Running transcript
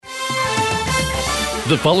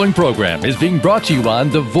The following program is being brought to you on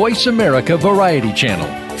the Voice America Variety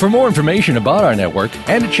Channel. For more information about our network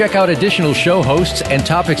and to check out additional show hosts and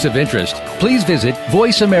topics of interest, please visit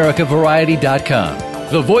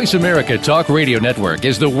voiceamericavariety.com. The Voice America Talk Radio Network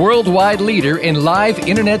is the worldwide leader in live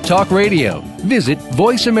Internet talk radio. Visit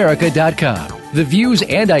voiceamerica.com. The views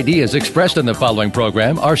and ideas expressed on the following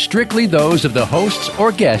program are strictly those of the hosts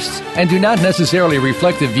or guests and do not necessarily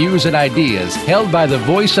reflect the views and ideas held by the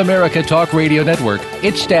Voice America Talk Radio Network,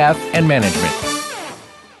 its staff, and management.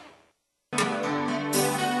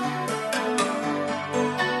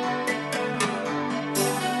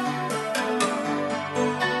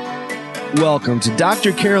 Welcome to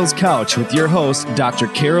Dr. Carol's Couch with your host, Dr.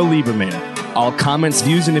 Carol Lieberman. All comments,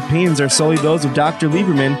 views, and opinions are solely those of Dr.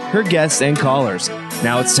 Lieberman, her guests, and callers.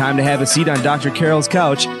 Now it's time to have a seat on Dr. Carol's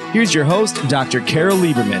Couch. Here's your host, Dr. Carol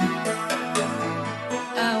Lieberman.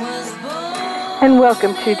 And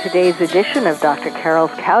welcome to today's edition of Dr.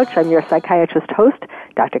 Carol's Couch. I'm your psychiatrist host,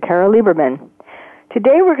 Dr. Carol Lieberman.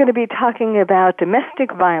 Today we're going to be talking about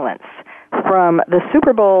domestic violence from the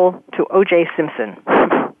Super Bowl to O.J. Simpson.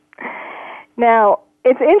 Now,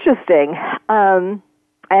 it's interesting, and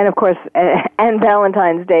of course, and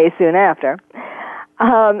Valentine's Day soon after.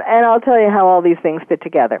 And I'll tell you how all these things fit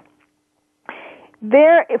together.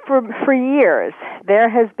 For years, there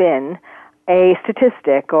has been a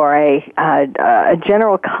statistic or a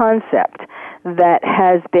general concept that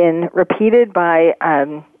has been repeated by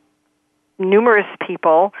numerous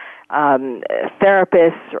people,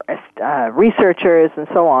 therapists, researchers, and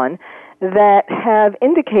so on, that have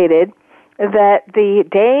indicated that the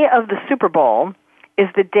day of the Super Bowl is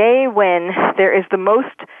the day when there is the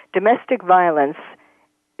most domestic violence,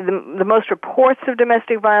 the most reports of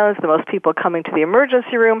domestic violence, the most people coming to the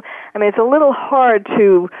emergency room. I mean, it's a little hard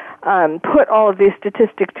to put all of these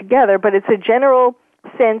statistics together, but it's a general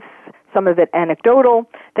sense, some of it anecdotal,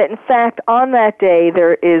 that in fact on that day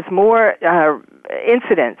there is more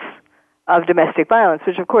incidents of domestic violence,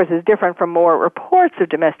 which of course is different from more reports of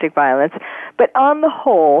domestic violence, but on the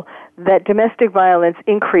whole, that domestic violence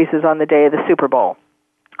increases on the day of the Super Bowl.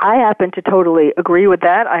 I happen to totally agree with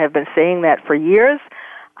that. I have been saying that for years,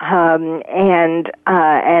 and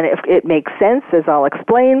if it makes sense, as I'll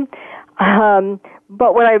explain.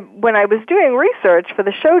 But when I was doing research for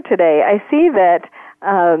the show today, I see that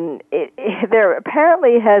there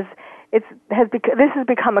apparently this has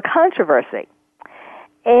become a controversy.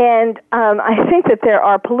 And I think that there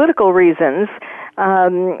are political reasons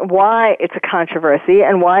why it's a controversy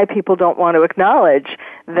and why people don't want to acknowledge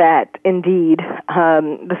that, indeed,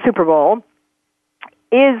 the Super Bowl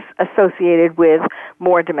is associated with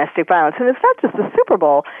more domestic violence. And it's not just the Super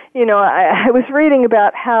Bowl. You know, I was reading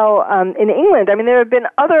about how in England, I mean, there have been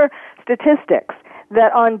other statistics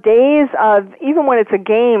that on days of, even when it's a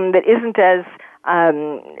game that isn't as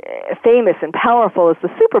famous and powerful as the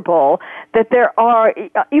Super Bowl, that there are,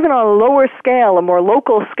 even on a lower scale, a more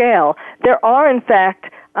local scale, there are in fact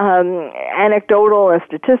anecdotal and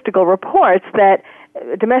statistical reports that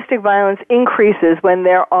domestic violence increases when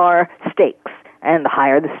there are stakes. And the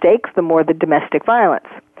higher the stakes, the more the domestic violence.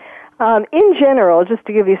 In general, just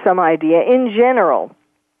to give you some idea, in general,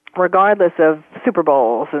 regardless of Super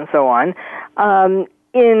Bowls and so on,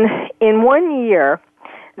 in 1 year,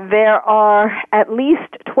 there are at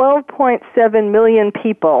least 12.7 million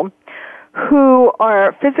people who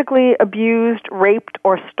are physically abused, raped,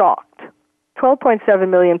 or stalked. 12.7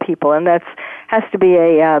 million people, and that has to be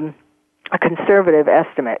a conservative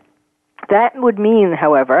estimate. That would mean,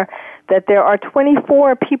 however, that there are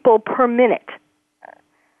 24 people per minute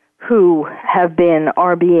who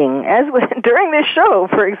are being, as during this show,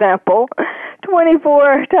 for example,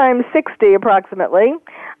 24 times 60 approximately,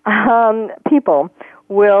 people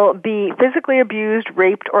will be physically abused,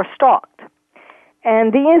 raped, or stalked.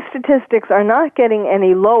 And these statistics are not getting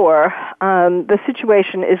any lower. The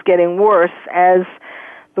situation is getting worse as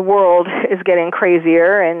the world is getting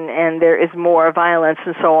crazier and there is more violence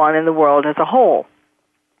and so on in the world as a whole.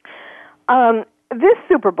 This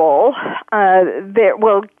Super Bowl,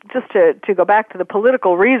 just to go back to the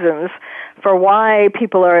political reasons for why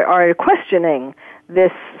people are questioning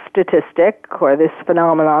this statistic or this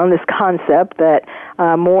phenomenon, this concept that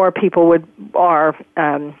more people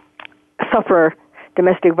suffer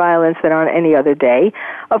domestic violence than on any other day.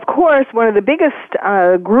 Of course, one of the biggest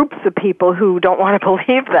groups of people who don't want to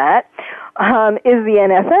believe that is the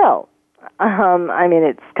NFL. I mean,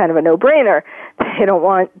 it's kind of a no-brainer. They don't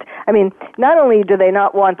want, not only do they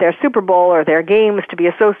not want their Super Bowl or their games to be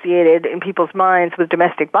associated in people's minds with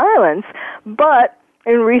domestic violence, but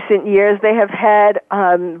in recent years they have had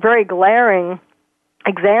very glaring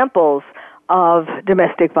examples of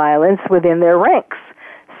domestic violence within their ranks.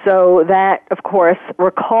 So that, of course,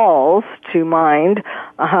 recalls to mind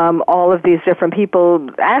all of these different people,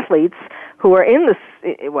 athletes, who are in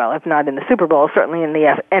if not in the Super Bowl, certainly in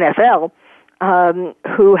the NFL,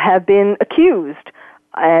 who have been accused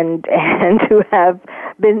and who have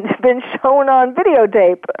been shown on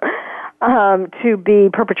videotape to be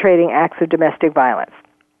perpetrating acts of domestic violence.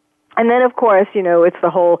 And then, of course, it's the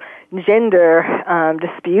whole gender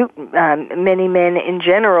dispute. Many men in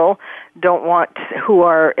general who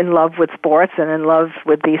are in love with sports and in love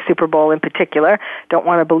with the Super Bowl in particular, don't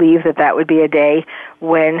want to believe that would be a day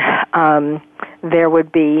when there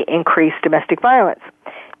would be increased domestic violence.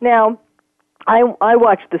 Now, I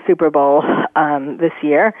watched the Super Bowl this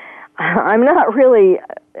year. I'm not really,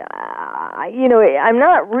 I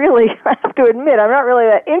have to admit, I'm not really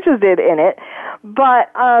that interested in it. But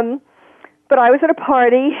I was at a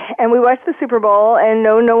party and we watched the Super Bowl, and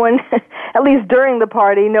no one, at least during the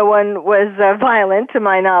party, no one was violent to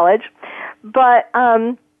my knowledge. But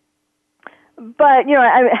I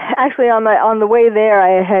actually on the way there,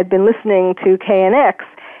 I had been listening to KNX,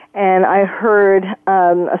 and I heard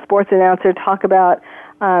a sports announcer talk about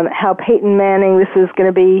how Peyton Manning, this is going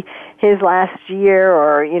to be his last year,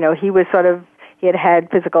 or he had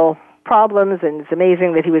physical problems, and it's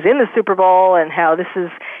amazing that he was in the Super Bowl, and how this is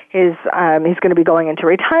he's going to be going into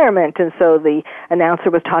retirement. And so the announcer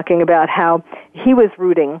was talking about how he was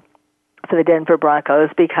rooting for the Denver Broncos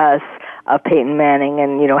because of Peyton Manning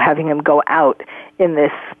and, having him go out in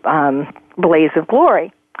this blaze of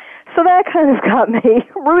glory. So that kind of got me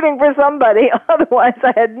rooting for somebody. Otherwise,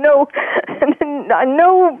 I had no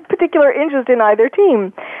particular interest in either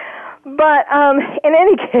team. But in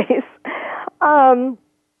any case,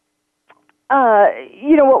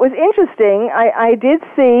 what was interesting, I did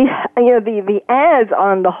see, the ads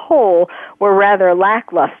on the whole were rather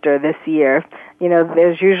lackluster this year.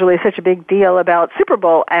 There's usually such a big deal about Super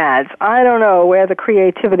Bowl ads. I don't know where the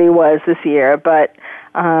creativity was this year, but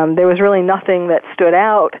there was really nothing that stood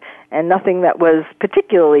out and nothing that was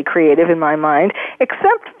particularly creative in my mind,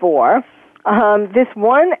 except for this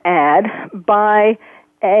one ad by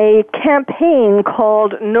a campaign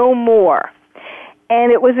called No More.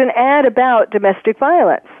 And it was an ad about domestic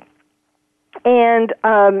violence. And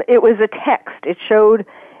it was a text. It showed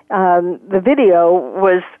the video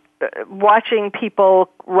was watching people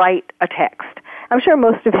write a text. I'm sure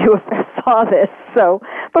most of you saw this.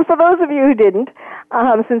 But for those of you who didn't,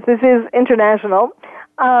 since this is international,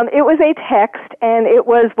 it was a text, and it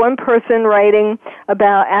was one person writing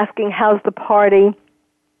about asking how's the party,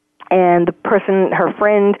 and the person, her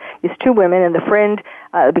friend, these two women, and the friend,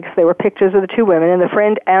 because they were pictures of the two women, and the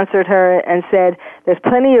friend answered her and said, "There's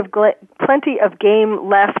plenty of game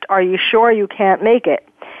left. Are you sure you can't make it?"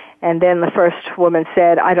 And then the first woman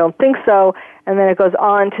said, "I don't think so." And then it goes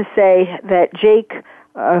on to say that Jake,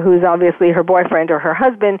 who's obviously her boyfriend or her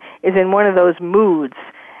husband, is in one of those moods,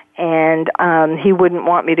 and he wouldn't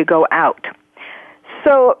want me to go out.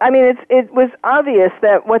 So, it was obvious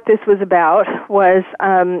that what this was about was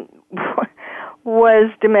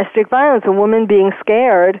domestic violence, a woman being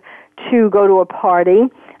scared to go to a party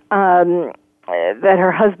that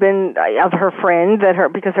her husband, of her friend,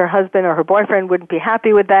 because her husband or her boyfriend wouldn't be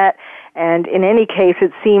happy with that. And in any case,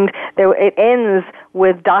 it seemed it ends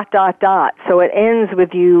with ... So it ends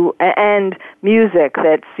with you and music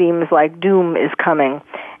that seems like doom is coming.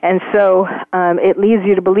 And so it leads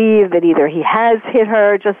you to believe that either he has hit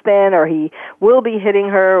her just then, or he will be hitting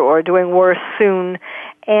her, or doing worse soon.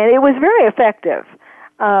 And it was very effective.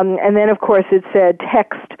 And then, of course, it said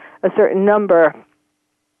text a certain number,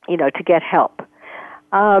 to get help.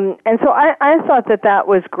 And so I thought that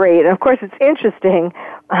was great. And, of course, it's interesting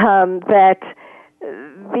that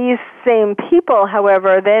these same people,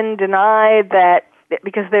 however, then deny that,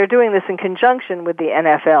 because they're doing this in conjunction with the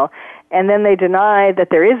NFL, and then they deny that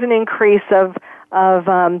there is an increase of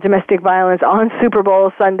domestic violence on Super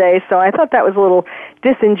Bowl Sunday. So I thought that was a little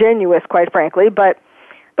disingenuous, quite frankly. But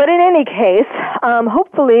in any case,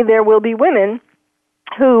 hopefully there will be women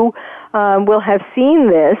who will have seen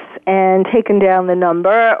this and taken down the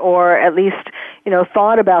number, or at least,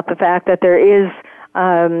 thought about the fact that there is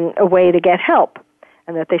a way to get help,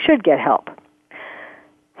 and that they should get help.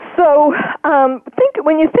 So,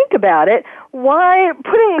 when you think about it, why,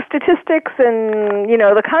 putting statistics and,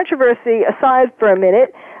 the controversy aside for a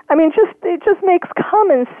minute, it just makes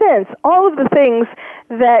common sense. All of the things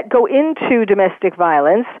that go into domestic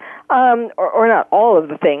violence, or not all of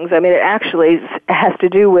the things, it actually has to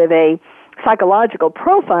do with a psychological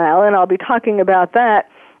profile, and I'll be talking about that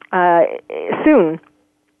soon.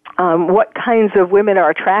 What kinds of women are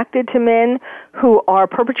attracted to men who are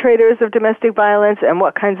perpetrators of domestic violence, and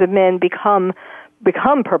what kinds of men become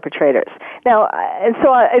become perpetrators. Now, and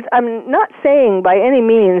so I'm not saying by any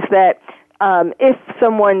means that if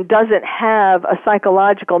someone doesn't have a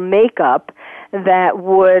psychological makeup that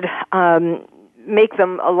would make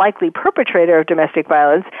them a likely perpetrator of domestic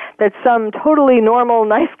violence, that some totally normal,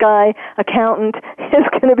 nice guy accountant is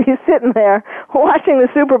going to be sitting there watching the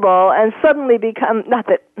Super Bowl and suddenly become, not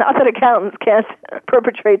that accountants can't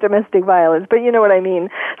perpetrate domestic violence, but you know what I mean.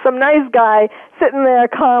 Some nice guy sitting there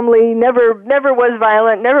calmly, never was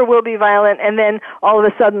violent, never will be violent, and then all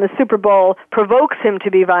of a sudden the Super Bowl provokes him to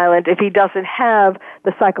be violent if he doesn't have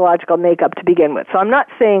the psychological makeup to begin with. So I'm not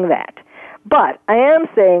saying that. But I am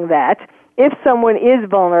saying that if someone is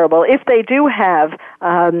vulnerable, if they do have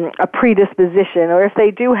a predisposition, or if they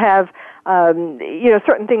do have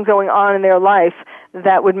certain things going on in their life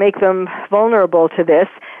that would make them vulnerable to this,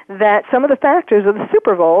 that some of the factors of the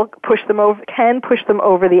Super Bowl can push them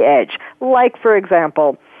over the edge. Like, for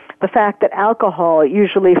example, the fact that alcohol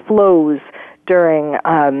usually flows during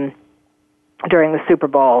the Super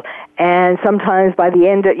Bowl. And sometimes by the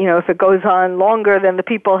end, if it goes on longer than the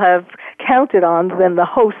people have counted on, than the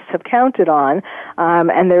hosts have counted on,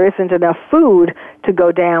 and there isn't enough food to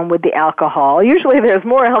go down with the alcohol. Usually there's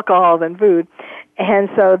more alcohol than food. And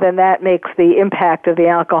so then that makes the impact of the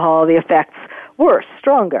alcohol, the effects, worse,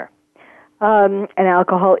 stronger. And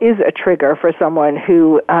alcohol is a trigger for someone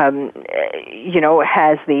who,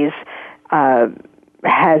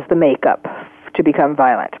 has the makeup to become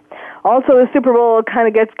violent. Also, the Super Bowl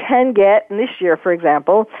can get, and this year, for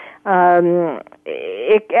example, after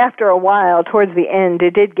a while, towards the end,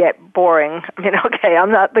 it did get boring. I mean, okay, I'm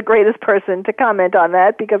not the greatest person to comment on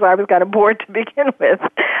that because I was kind of bored to begin with.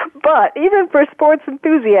 But even for sports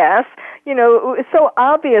enthusiasts, so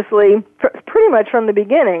obviously, pretty much from the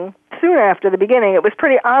beginning, soon after the beginning, it was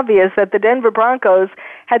pretty obvious that the Denver Broncos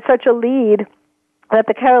had such a lead that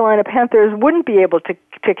the Carolina Panthers wouldn't be able to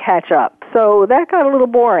catch up. So that got a little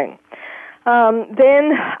boring.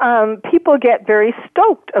 Then people get very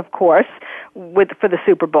stoked, of course, for the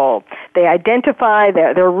Super Bowl. They identify,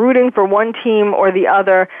 they're rooting for one team or the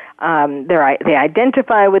other. They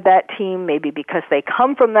identify with that team, maybe because they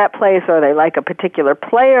come from that place or they like a particular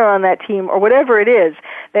player on that team or whatever it is.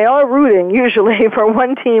 They are rooting usually for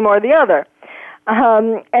one team or the other.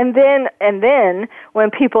 And then when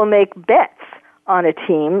people make bets on a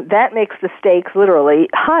team, that makes the stakes literally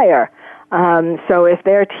higher. So if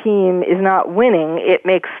their team is not winning, it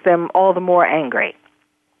makes them all the more angry.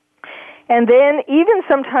 And then even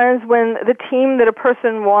sometimes when the team that a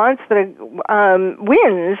person wants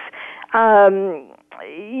wins,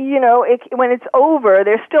 when it's over,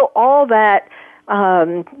 there's still all that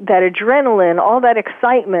adrenaline, all that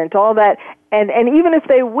excitement, all that, and even if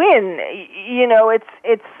they win,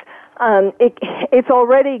 it's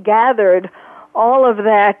already gathered. All of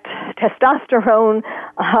that testosterone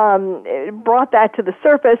brought that to the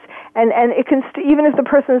surface, and it can even if the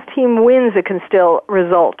person's team wins, it can still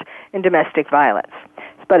result in domestic violence.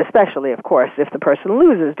 But especially, of course, if the person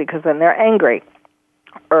loses, because then they're angry.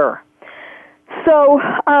 So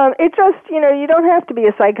it just, you don't have to be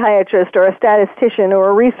a psychiatrist or a statistician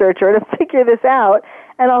or a researcher to figure this out.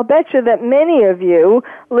 And I'll bet you that many of you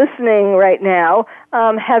listening right now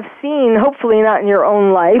have seen, hopefully not in your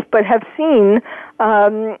own life, but have seen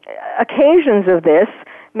occasions of this,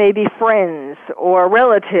 maybe friends or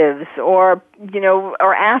relatives or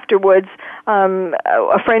afterwards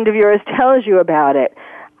a friend of yours tells you about it.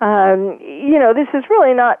 This is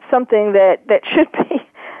really not something that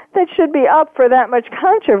should be up for that much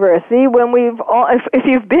controversy when if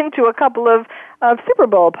you've been to a couple of Super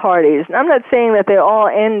Bowl parties. And I'm not saying that they all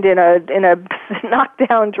end in a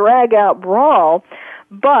knockdown, drag-out brawl,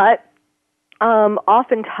 but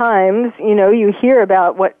oftentimes, you hear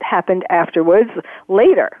about what happened afterwards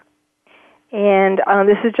later. And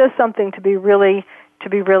this is just something to be really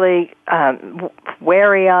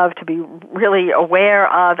wary of, to be really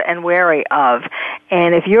aware of and wary of.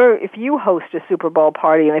 And if you host a Super Bowl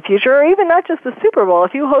party in the future, or even not just the Super Bowl,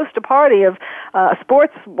 if you host a party of a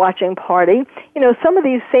sports watching party, some of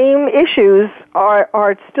these same issues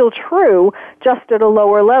are still true, just at a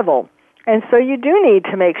lower level. And so you do need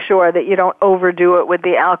to make sure that you don't overdo it with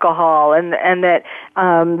the alcohol, and that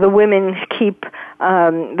the women keep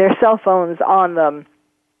their cell phones on them.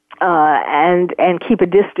 And keep a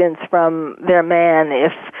distance from their man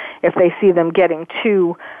if they see them getting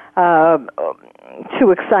too excited,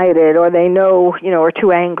 or they know, or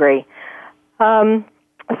too angry. So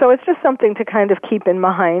it's just something to kind of keep in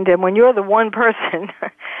mind. And when you're the one person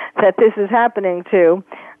that this is happening to,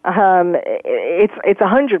 it's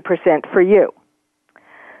 100% for you.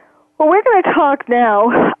 Well, we're going to talk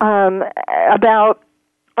now about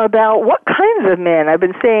about what kinds of men. I've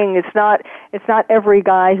been saying it's not every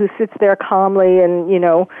guy who sits there calmly and,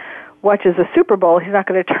 watches a Super Bowl. He's not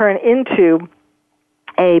going to turn into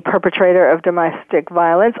a perpetrator of domestic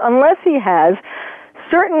violence unless he has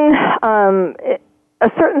a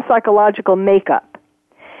certain psychological makeup.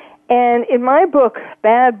 And in my book,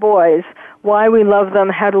 Bad Boys, Why We Love Them,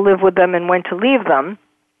 How to Live With Them, and When to Leave Them,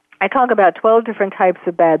 I talk about 12 different types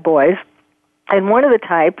of bad boys. And one of the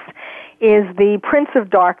types is the Prince of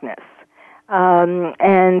Darkness.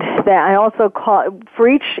 And that I also call, for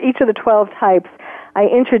each of the 12 types, I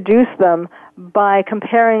introduce them by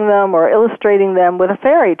comparing them or illustrating them with a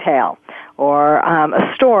fairy tale or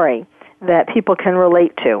a story that people can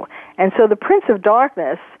relate to. And so the Prince of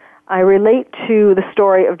Darkness, I relate to the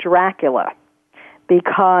story of Dracula,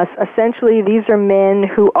 because essentially these are men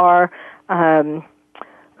who are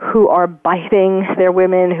biting their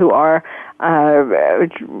women, who are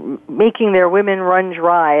making their women run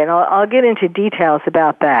dry, and I'll get into details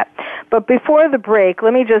about that. But before the break,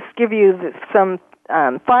 let me just give you some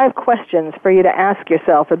 5 questions for you to ask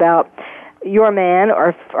yourself about your man,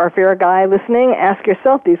 or if you're a guy listening, ask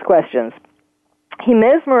yourself these questions. He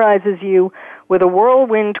mesmerizes you with a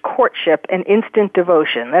whirlwind courtship and instant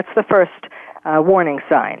devotion. That's the first warning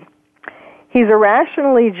sign. He's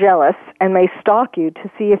irrationally jealous and may stalk you to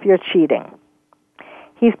see if you're cheating.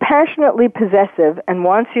 He's passionately possessive and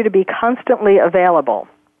wants you to be constantly available.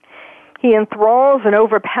 He enthralls and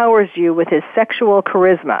overpowers you with his sexual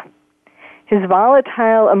charisma. His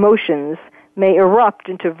volatile emotions may erupt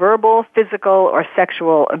into verbal, physical, or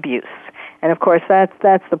sexual abuse. And of course,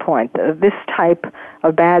 that's the point. This type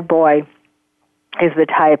of bad boy is the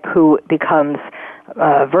type who becomes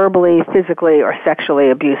verbally, physically, or sexually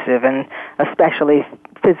abusive, and especially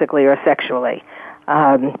physically or sexually.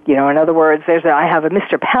 In other words, I have a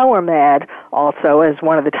Mr. Power Mad also as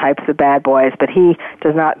one of the types of bad boys, but he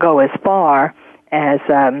does not go as far as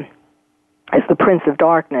the Prince of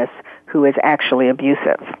Darkness, who is actually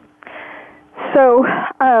abusive. So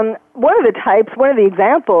one of the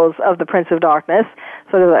examples of the Prince of Darkness,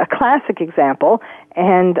 sort of a classic example,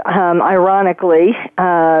 and ironically,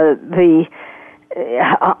 on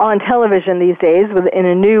television these days, in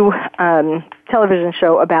a new television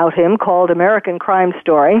show about him called American Crime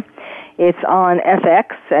Story. It's on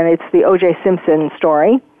FX, and it's the O.J. Simpson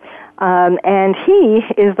story. And he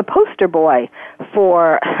is the poster boy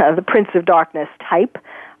for the Prince of Darkness type,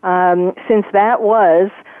 since that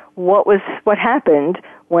was what happened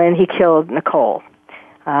when he killed Nicole.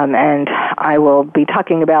 And I will be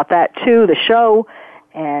talking about that too, the show,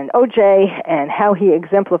 and O.J., and how he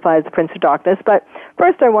exemplifies the Prince of Darkness. But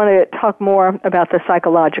first I want to talk more about the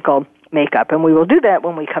psychological makeup, and we will do that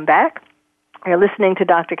when we come back. You're listening to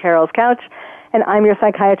Dr. Carol's Couch, and I'm your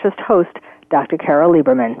psychiatrist host, Dr. Carol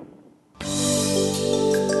Lieberman.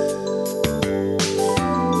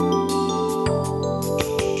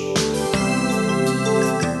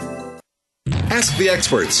 Ask the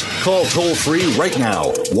experts. Call toll-free right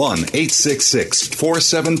now,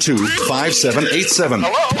 1-866-472-5787.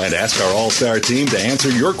 And ask our All-Star team to answer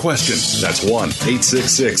your question. That's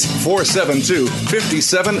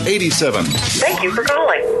 1-866-472-5787. Thank you for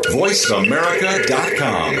calling.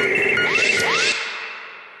 VoiceAmerica.com.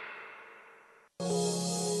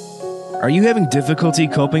 Are you having difficulty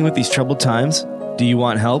coping with these troubled times? Do you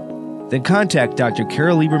want help? Then contact Dr.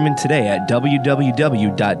 Carol Lieberman today at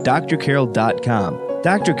www.drcarol.com.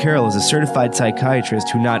 Dr. Carol is a certified psychiatrist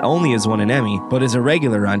who not only has won an Emmy, but is a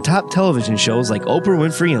regular on top television shows like Oprah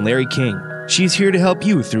Winfrey and Larry King. She's here to help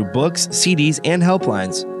you through books, CDs, and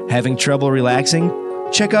helplines. Having trouble relaxing?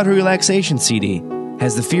 Check out her relaxation CD.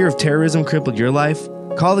 Has the fear of terrorism crippled your life?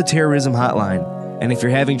 Call the terrorism hotline. And if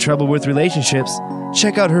you're having trouble with relationships,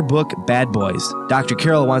 check out her book, Bad Boys. Dr.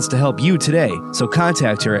 Carol wants to help you today, so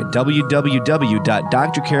contact her at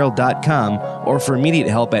www.drcarol.com or for immediate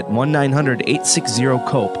help at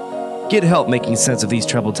 1-900-860-COPE. Get help making sense of these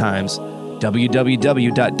troubled times.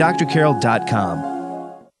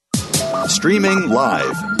 www.drcarol.com. Streaming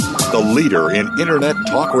live. The leader in Internet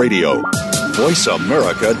talk radio.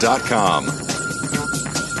 VoiceAmerica.com.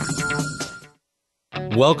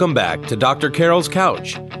 Welcome back to Dr. Carol's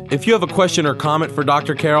Couch. If you have a question or comment for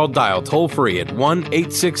Dr. Carol, dial toll-free at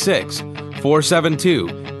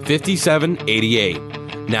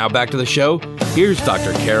 1-866-472-5788. Now back to the show. Here's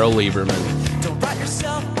Dr. Carol Lieberman.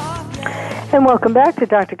 And welcome back to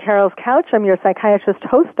Dr. Carol's Couch. I'm your psychiatrist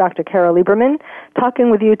host, Dr. Carol Lieberman,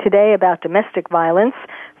 talking with you today about domestic violence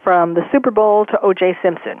from the Super Bowl to O.J.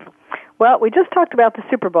 Simpson. Well, we just talked about the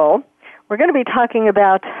Super Bowl. We're going to be talking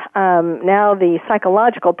about now the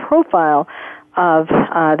psychological profile of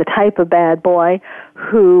the type of bad boy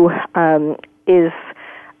who is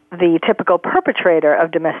the typical perpetrator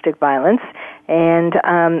of domestic violence, and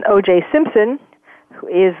O.J. Simpson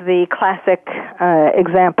is the classic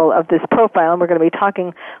example of this profile, and we're going to be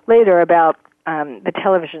talking later about the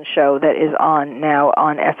television show that is on now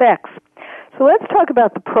on FX. So let's talk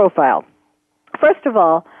about the profile. First of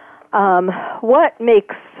all, what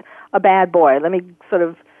makes a bad boy? Let me sort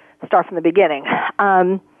of start from the beginning.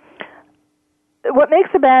 What makes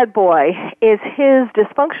a bad boy is his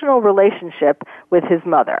dysfunctional relationship with his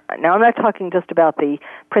mother. Now, I'm not talking just about the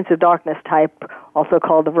Prince of Darkness type, also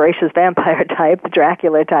called the voracious vampire type, the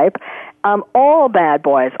Dracula type. All bad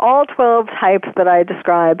boys, all 12 types that I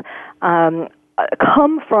describe,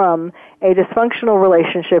 come from a dysfunctional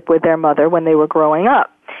relationship with their mother when they were growing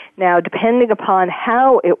up. Now, depending upon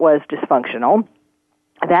how it was dysfunctional,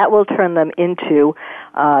 that will turn them into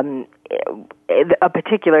a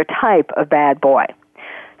particular type of bad boy.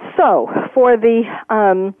 So, for the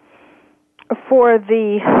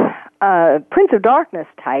Prince of Darkness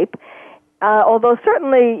type, although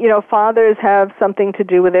certainly, fathers have something to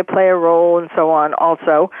do with it, play a role and so on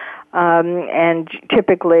also, and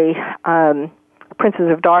typically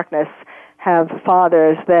Princes of Darkness have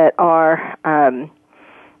fathers that are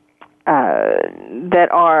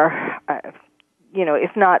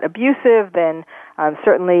if not abusive, then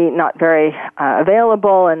certainly not very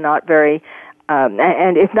available, and not very,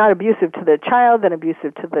 and if not abusive to the child, then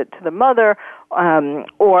abusive to the mother,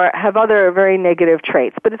 or have other very negative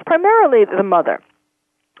traits. But it's primarily the mother.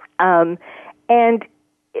 And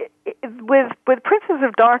with Princes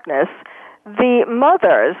of Darkness, the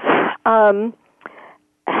mothers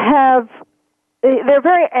they're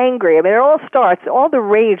very angry. I mean, it all starts, all the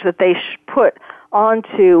rage that they put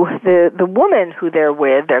onto the woman who they're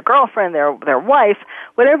with, their girlfriend, their wife,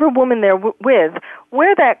 whatever woman they're with,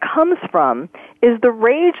 where that comes from is the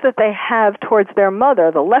rage that they have towards their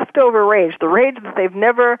mother, the leftover rage, the rage that they've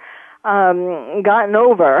never gotten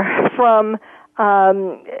over from,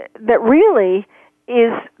 that really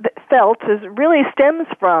really stems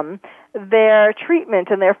from their treatment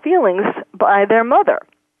and their feelings by their mother.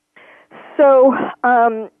 So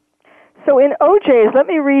in OJ's, let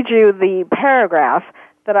me read you the paragraph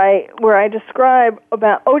where I describe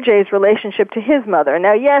about OJ's relationship to his mother.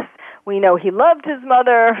 Now, yes, we know he loved his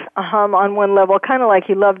mother on one level, kind of like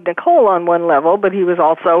he loved Nicole on one level, but he was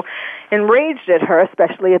also enraged at her,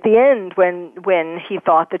 especially at the end when he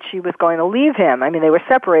thought that she was going to leave him. I mean, they were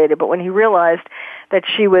separated, but when he realized that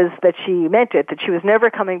she meant it, that she was never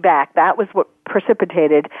coming back, that was what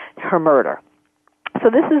precipitated her murder. So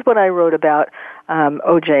this is what I wrote about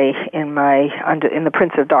O.J. in the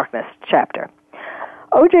Prince of Darkness chapter.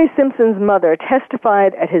 O.J. Simpson's mother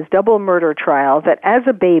testified at his double murder trial that as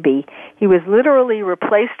a baby, he was literally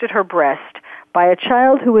replaced at her breast by a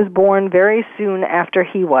child who was born very soon after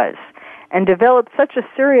he was, and developed such a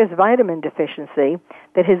serious vitamin deficiency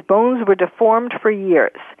that his bones were deformed for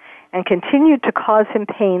years and continued to cause him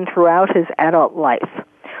pain throughout his adult life.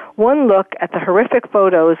 One look at the horrific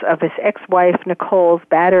photos of his ex-wife Nicole's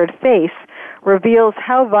battered face reveals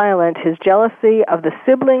how violent his jealousy of the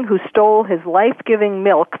sibling who stole his life-giving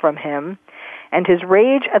milk from him and his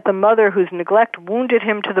rage at the mother whose neglect wounded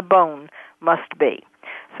him to the bone must be.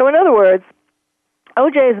 So in other words,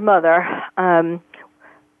 O.J.'s mother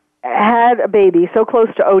had a baby so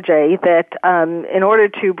close to O.J. that in order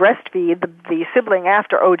to breastfeed the sibling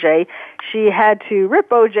after O.J., she had to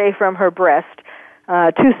rip O.J. from her breast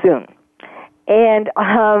too soon. And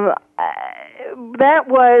that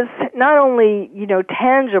was not only,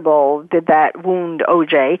 tangible did that wound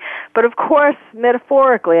O.J., but of course,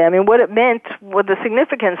 metaphorically, I mean, what it meant, what the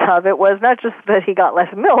significance of it was not just that he got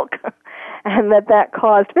less milk and that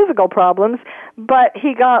caused physical problems, but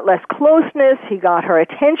he got less closeness, he got her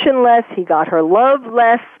attention less, he got her love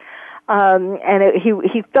less,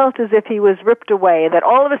 he felt as if he was ripped away, that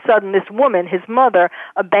all of a sudden this woman, his mother,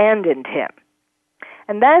 abandoned him.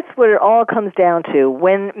 And that's what it all comes down to.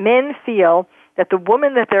 When men feel that the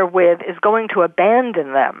woman that they're with is going to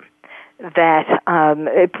abandon them, that's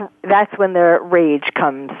when their rage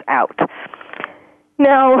comes out.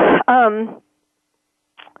 Now,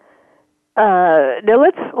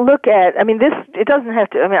 let's look at, it doesn't have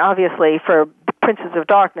to, obviously for Princes of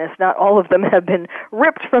Darkness, not all of them have been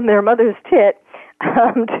ripped from their mother's tit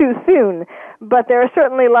too soon, but there are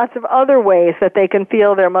certainly lots of other ways that they can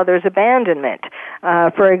feel their mother's abandonment.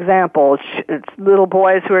 For example, little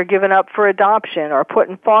boys who are given up for adoption or put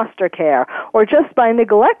in foster care, or just by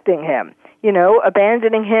neglecting him,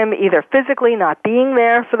 abandoning him either physically not being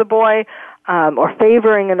there for the boy, or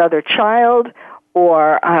favoring another child,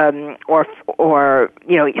 or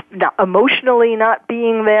emotionally not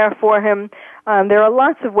being there for him. There are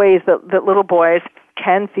lots of ways that little boys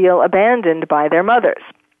can feel abandoned by their mothers.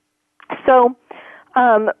 So,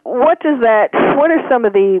 what are some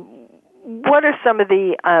of the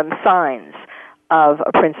signs of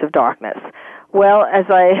a Prince of Darkness? Well, as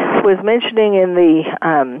I was mentioning in the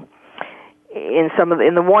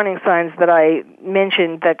warning signs that I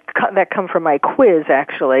mentioned that come from my quiz,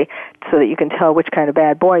 actually, so that you can tell which kind of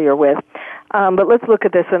bad boy you're with. But let's look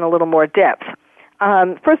at this in a little more depth.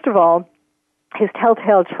 First of all, his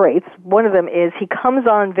telltale traits, one of them is he comes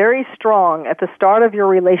on very strong at the start of your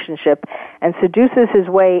relationship and seduces his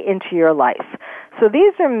way into your life. So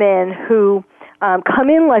these are men who come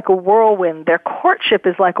in like a whirlwind. Their courtship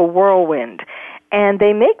is like a whirlwind. And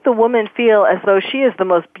they make the woman feel as though she is the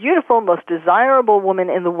most beautiful, most desirable woman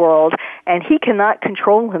in the world, and he cannot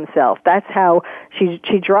control himself. That's how she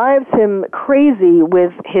drives him crazy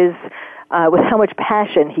with how much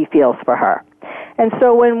passion he feels for her. And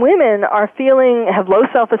so when women have low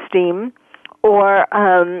self-esteem, or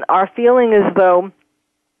are feeling as though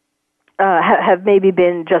have maybe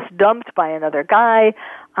been just dumped by another guy,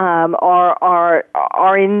 or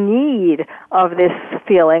are in need of this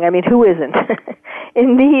feeling. I mean, who isn't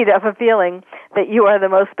in need of a feeling that you are the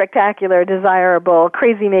most spectacular, desirable,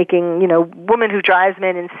 crazy-making, woman who drives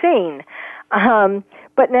men insane?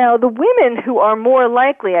 But now the women who are more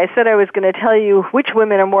likely, I said I was going to tell you which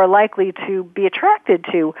women are more likely to be attracted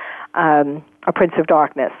to a Prince of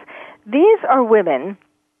Darkness. These are women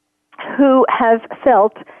who have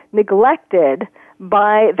felt neglected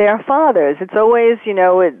by their fathers. It's always,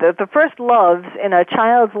 the first loves in a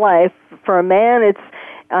child's life. For a man, it's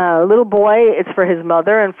a little boy, it's for his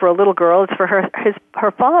mother, and for a little girl, it's for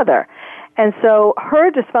her father. And so her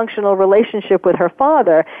dysfunctional relationship with her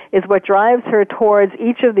father is what drives her towards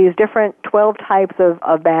each of these different 12 types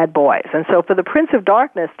of bad boys. And so for the Prince of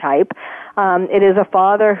Darkness type, it is a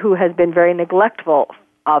father who has been very neglectful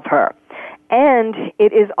of her. And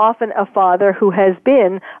it is often a father who has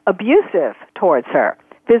been abusive towards her,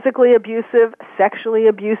 physically abusive, sexually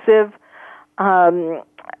abusive,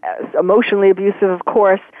 emotionally abusive, of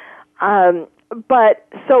course. But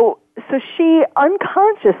so she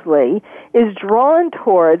unconsciously is drawn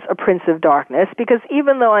towards a Prince of Darkness because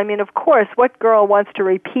even though, of course, what girl wants to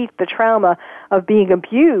repeat the trauma of being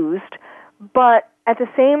abused, but at the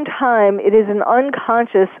same time, it is an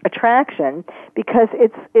unconscious attraction because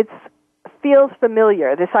it feels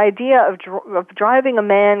familiar. This idea of driving a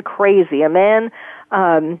man crazy, a man,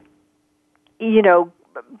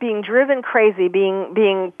 being driven crazy,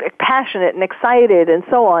 being passionate and excited and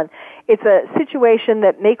so on. It's a situation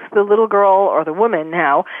that makes the little girl or the woman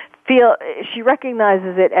now feel, she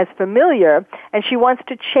recognizes it as familiar and she wants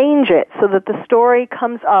to change it so that the story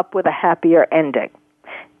comes up with a happier ending.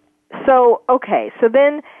 So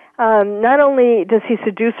then not only does he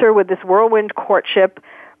seduce her with this whirlwind courtship,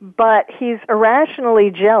 but he's irrationally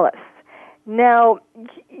jealous. Now,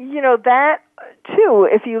 that too,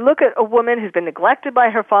 if you look at a woman who's been neglected by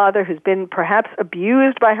her father, who's been perhaps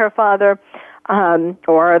abused by her father,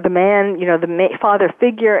 or the man, the father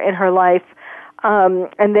figure in her life,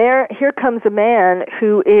 and here comes a man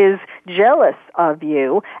who is jealous of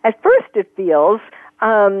you. At first it feels,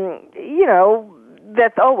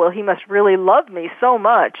 that, he must really love me so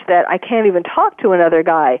much that I can't even talk to another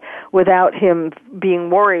guy without him being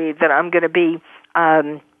worried that I'm going to be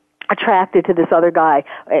attracted to this other guy.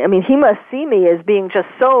 He must see me as being just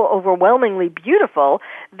so overwhelmingly beautiful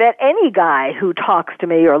that any guy who talks to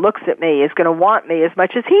me or looks at me is going to want me as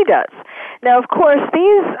much as he does. Now, of course,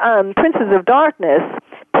 these Princes of Darkness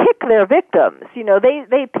pick their victims.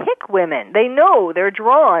 They pick women. They know they're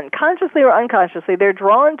drawn, consciously or unconsciously, they're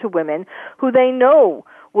drawn to women who they know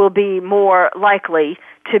will be more likely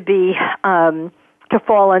to be, to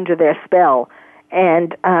fall under their spell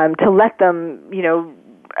and to let them,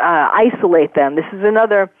 isolate them. This is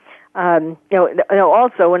another,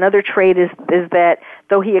 also another trait is that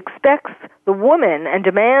though he expects the woman and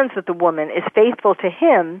demands that the woman is faithful to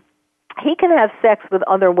him, he can have sex with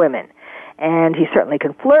other women. And he certainly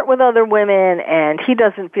can flirt with other women, and he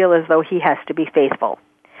doesn't feel as though he has to be faithful.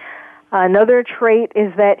 Another trait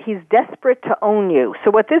is that he's desperate to own you. So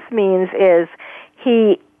what this means is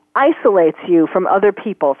he isolates you from other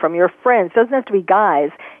people, from your friends. It doesn't have to be guys.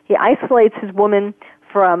 He isolates his woman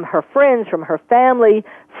from her friends, from her family,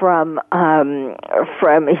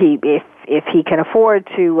 if he can afford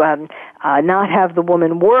to not have the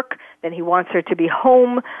woman work, then he wants her to be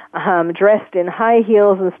home, dressed in high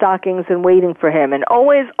heels and stockings and waiting for him, and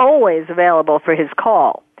always available for his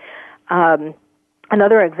call.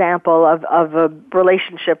 Another example of a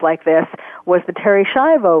relationship like this was the Terri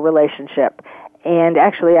Schiavo relationship. And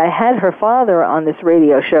actually, I had her father on this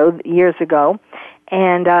radio show years ago,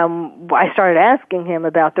 And I started asking him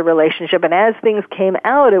about the relationship, and as things came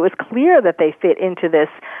out, it was clear that they fit into this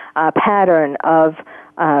pattern of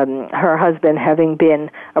her husband having been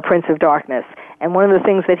a prince of darkness. And one of the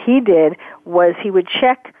things that he did was he would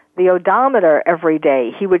check the odometer every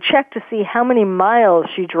day. He would check to see how many miles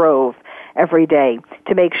she drove every day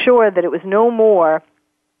to make sure that it was no more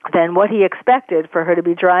than what he expected for her to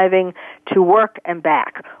be driving to work and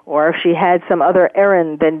back, or if she had some other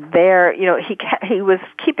errand, then he was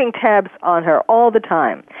keeping tabs on her all the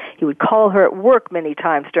time. He would call her at work many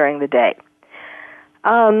times during the day.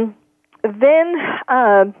 Then,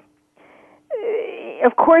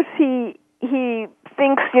 of course, he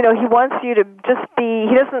thinks, he wants you to just be,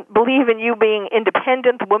 he doesn't believe in you being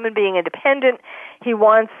independent, the woman being independent. He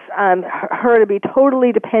wants her to be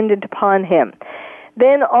totally dependent upon him.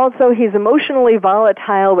 Then also he's emotionally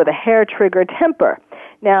volatile with a hair-trigger temper.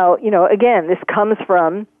 Now, again, this comes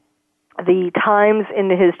from the times in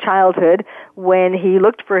his childhood when he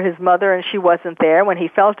looked for his mother and she wasn't there, when he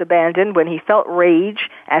felt abandoned, when he felt rage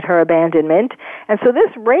at her abandonment. And so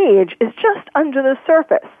this rage is just under the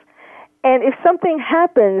surface. And if something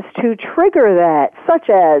happens to trigger that, such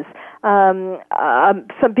as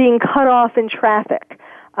some being cut off in traffic,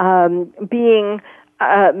 being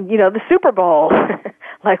the Super Bowl,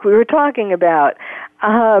 like we were talking about,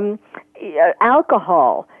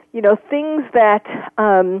 alcohol, things that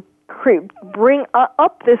bring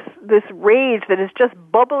up this rage that is just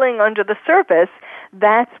bubbling under the surface,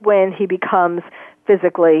 that's when he becomes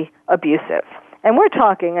physically abusive. And we're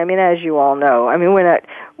talking, as you all know,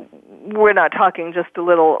 we're not talking just a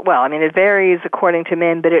little, it varies according to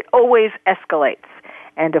men, but it always escalates.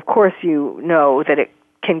 And of course you know that it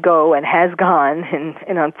can go and has gone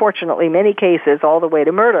in unfortunately many cases all the way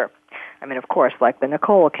to murder. Of course, like the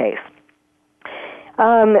Nicole case.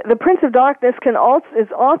 The Prince of Darkness is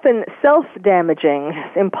often self-damaging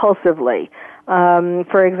impulsively.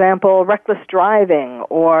 For example, reckless driving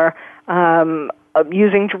or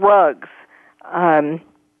using drugs.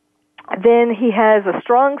 Then he has a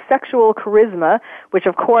strong sexual charisma, which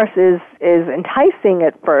of course is enticing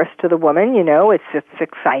at first to the woman. It's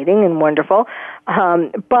exciting and wonderful,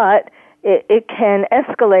 but it can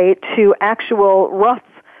escalate to actual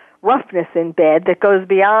roughness in bed that goes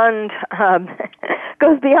beyond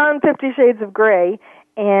 50 Shades of Grey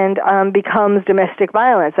and becomes domestic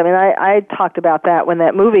violence. I talked about that when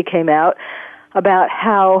that movie came out, about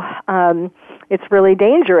how it's really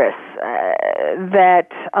dangerous that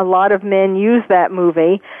a lot of men use that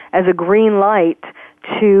movie as a green light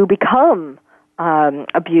to become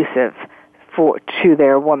abusive to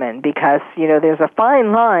their woman, because there's a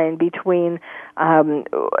fine line between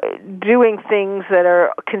doing things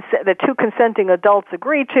that two consenting adults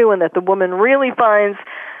agree to and that the woman really finds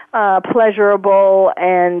pleasurable,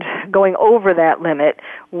 and going over that limit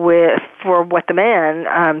for what the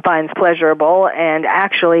man finds pleasurable and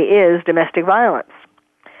actually is domestic violence.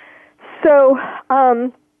 So,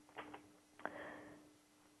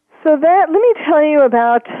 let me tell you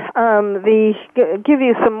about give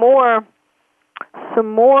you some more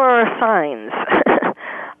signs.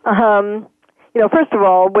 First of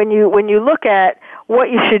all, when you look at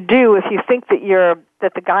what you should do if you think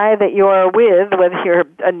that the guy that you're with, whether you're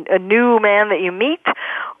a new man that you meet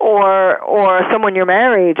or someone you're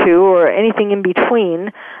married to or anything in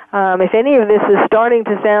between, if any of this is starting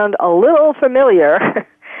to sound a little familiar,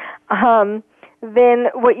 then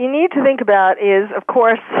what you need to think about is, of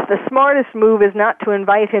course, the smartest move is not to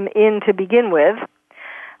invite him in to begin with.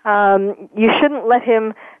 You shouldn't let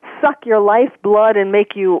him suck your lifeblood and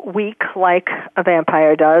make you weak like a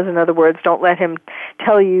vampire does. In other words, don't let him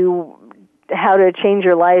tell you how to change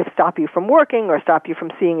your life, stop you from working, or stop you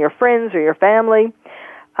from seeing your friends or your family.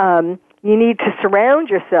 You need to surround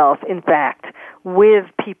yourself, in fact, with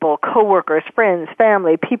people, coworkers, friends,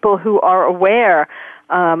 family, people who are aware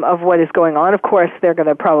of what is going on. Of course, they're going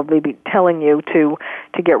to probably be telling you to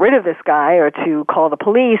get rid of this guy or to call the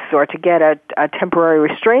police or to get a temporary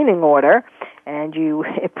restraining order, and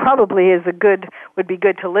it probably would be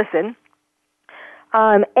good to listen.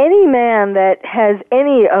 Any man that has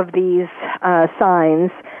any of these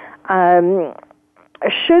signs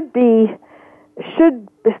should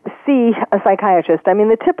see a psychiatrist.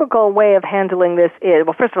 The typical way of handling this is,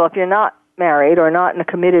 well, first of all, if you're not married or not in a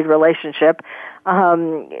committed relationship,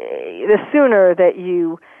 the sooner that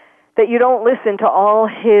you don't listen to all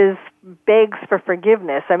his begs for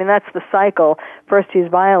forgiveness. That's the cycle. First he's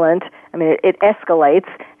violent. It escalates,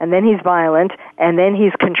 and then he's violent, and then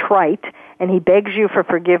he's contrite, and he begs you for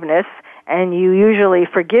forgiveness, and you usually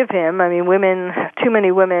forgive him. Too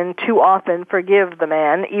many women too often forgive the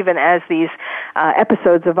man, even as these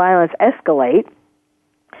episodes of violence escalate.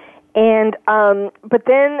 And but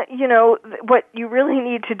then, what you really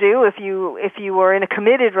need to do if you are in a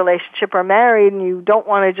committed relationship or married and you don't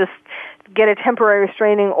want to just get a temporary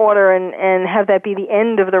restraining order and have that be the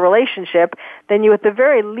end of the relationship, then you at the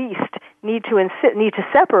very least need to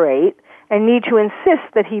separate and need to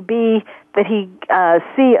insist that he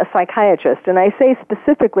see a psychiatrist. And I say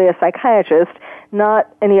specifically a psychiatrist, not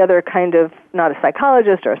not a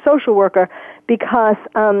psychologist or a social worker, because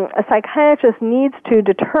a psychiatrist needs to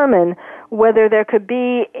determine whether there could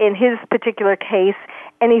be, in his particular case,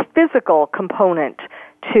 any physical component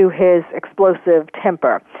to his explosive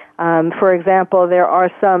temper. For example, there are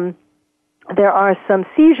some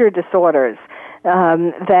seizure disorders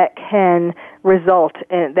that can result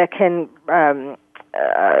in, that can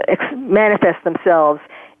manifest themselves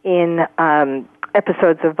in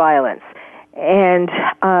episodes of violence, and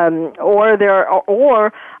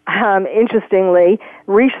interestingly,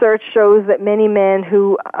 research shows that many men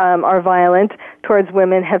who are violent towards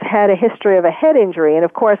women have had a history of a head injury, and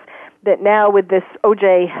of course, that now with this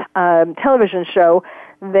O.J. Television show,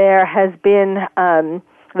 there has been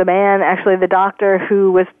the doctor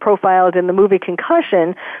who was profiled in the movie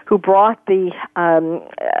Concussion, who brought the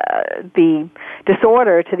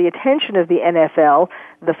disorder to the attention of the NFL,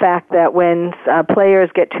 the fact that when players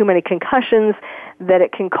get too many concussions, that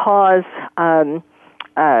it can cause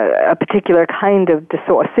a particular kind of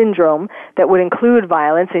syndrome that would include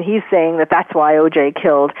violence, and he's saying that that's why O.J.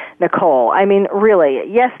 killed Nicole. I mean, really,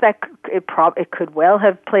 yes, it could well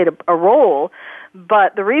have played a role,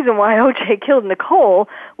 but the reason why O.J. killed Nicole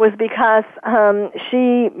was because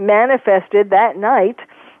she manifested that night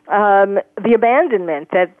the abandonment,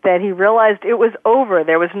 that he realized it was over.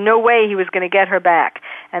 There was no way he was going to get her back.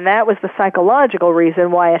 And that was the psychological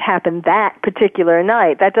reason why it happened that particular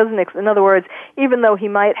night. That doesn't, in other words, even though he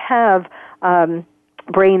might have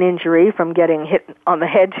brain injury from getting hit on the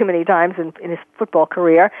head too many times in his football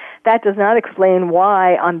career, that does not explain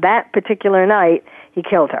why on that particular night he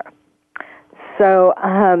killed her. So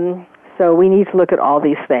we need to look at all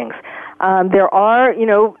these things. There are,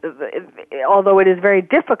 although it is very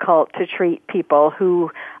difficult to treat people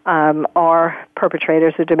who are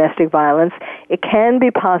perpetrators of domestic violence, it can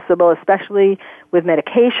be possible, especially with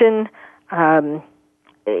medication,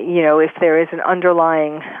 if there is an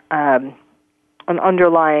underlying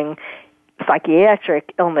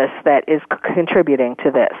psychiatric illness that is contributing to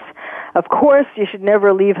this. Of course, you should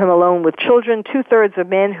never leave him alone with children. 2/3 of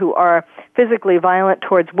men who are physically violent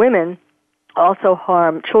towards women also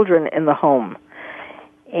harm children in the home.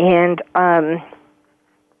 And,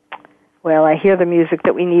 I hear the music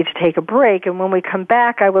that we need to take a break, and when we come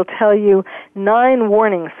back, I will tell you 9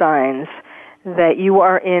 warning signs that you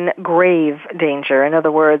are in grave danger. In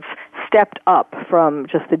other words, stepped up from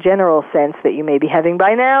just the general sense that you may be having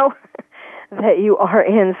by now, that you are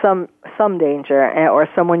in some danger, or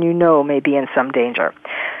someone you know may be in some danger.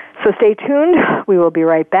 So stay tuned. We will be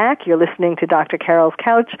right back. You're listening to Dr. Carol's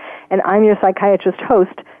Couch, and I'm your psychiatrist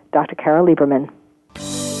host, Dr. Carol Lieberman.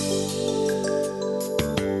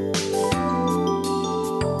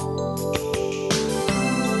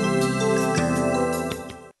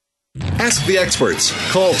 Ask the experts.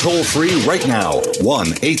 Call toll-free right now,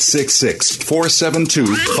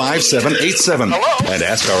 1-866-472-5787. And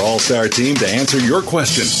ask our All-Star team to answer your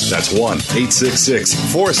question. That's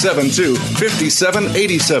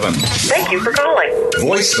 1-866-472-5787. Thank you for calling.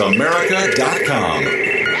 VoiceAmerica.com.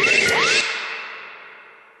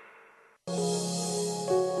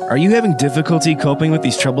 Are you having difficulty coping with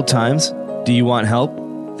these troubled times? Do you want help?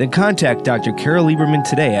 Then contact Dr. Carol Lieberman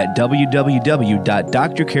today at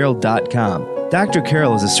www.drcarol.com. Dr.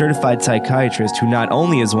 Carol is a certified psychiatrist who not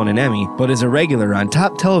only has won an Emmy, but is a regular on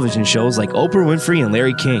top television shows like Oprah Winfrey and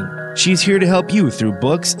Larry King. She's here to help you through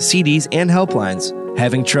books, CDs, and helplines.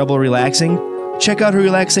 Having trouble relaxing? Check out her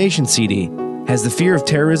relaxation CD. Has the fear of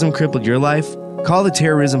terrorism crippled your life? Call the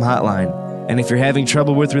terrorism hotline. And if you're having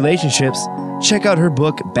trouble with relationships, check out her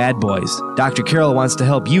book, Bad Boys. Dr. Carol wants to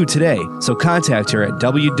help you today, so contact her at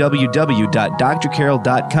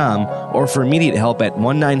www.drcarol.com or for immediate help at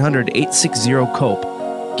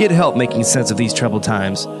 1-900-860-COPE. Get help making sense of these troubled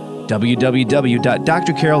times.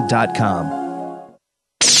 www.drcarol.com.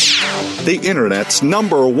 The Internet's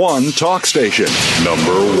 #1 talk station.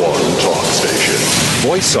 #1 talk station.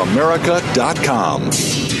 VoiceAmerica.com.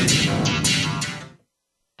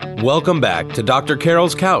 Welcome back to Dr.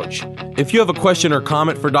 Carol's Couch. If you have a question or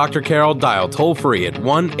comment for Dr. Carol, dial toll-free at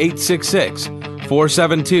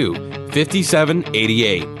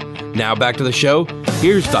 1-866-472-5788. Now back to the show.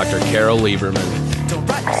 Here's Dr. Carol Lieberman.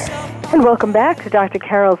 And welcome back to Dr.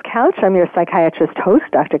 Carol's Couch. I'm your psychiatrist host,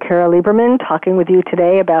 Dr. Carol Lieberman, talking with you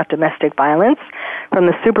today about domestic violence, from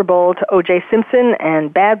the Super Bowl to O.J. Simpson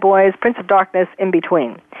and Bad Boys, Prince of Darkness, in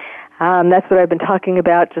between. That's what I've been talking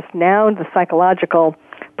about just now, the psychological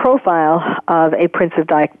profile of a Prince of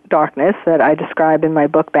Darkness that I describe in my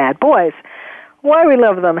book, Bad Boys. Why we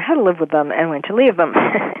love them, how to live with them, and when to leave them.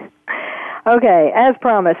 Okay, as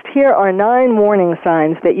promised, here are 9 warning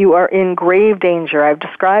signs that you are in grave danger. I've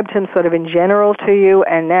described him sort of in general to you,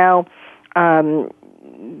 and now,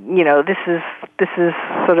 this is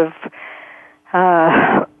sort of,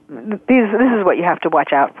 this is what you have to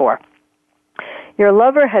watch out for. Your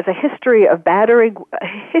lover has a history of battering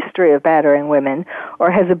women, or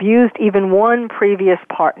has abused even one previous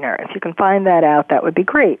partner. If you can find that out, that would be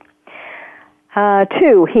great.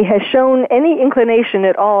 2, he has shown any inclination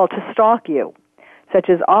at all to stalk you, such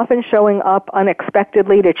as often showing up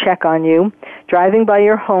unexpectedly to check on you, driving by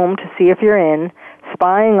your home to see if you're in,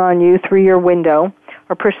 spying on you through your window,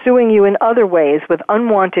 or pursuing you in other ways with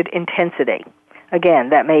unwanted intensity.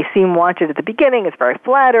 Again, that may seem wanted at the beginning, it's very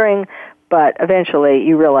flattering, but eventually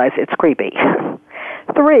you realize it's creepy.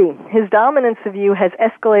 3, his dominance of you has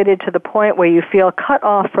escalated to the point where you feel cut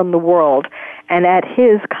off from the world and at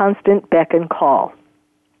his constant beck and call.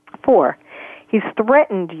 4, he's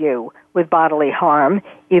threatened you with bodily harm,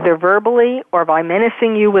 either verbally or by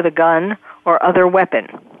menacing you with a gun or other weapon.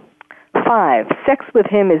 5, sex with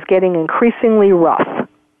him is getting increasingly rough.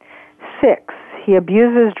 6, he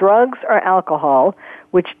abuses drugs or alcohol,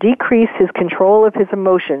 which decrease his control of his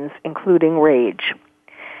emotions, including rage.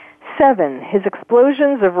 7, his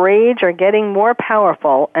explosions of rage are getting more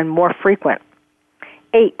powerful and more frequent.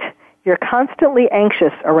 8, you're constantly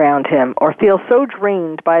anxious around him or feel so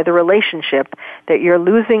drained by the relationship that you're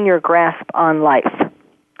losing your grasp on life.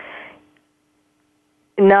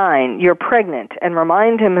 9, you're pregnant and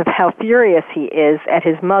remind him of how furious he is at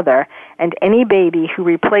his mother and any baby who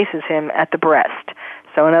replaces him at the breast.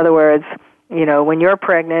 So in other words, when you're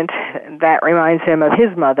pregnant, that reminds him of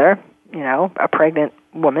his mother, a pregnant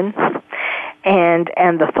woman, and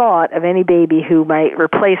the thought of any baby who might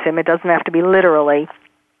replace him. It doesn't have to be literally,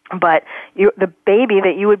 but the baby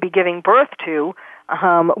that you would be giving birth to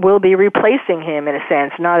will be replacing him in a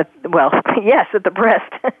sense. Yes, at the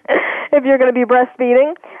breast, if you're going to be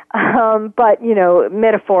breastfeeding, but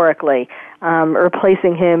metaphorically,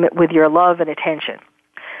 replacing him with your love and attention.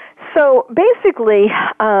 So basically,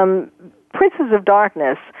 Princes of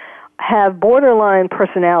Darkness have borderline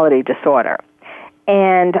personality disorder.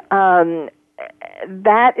 And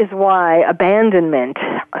that is why abandonment,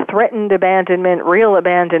 threatened abandonment, real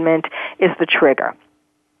abandonment, is the trigger.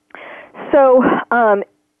 So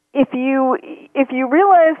if you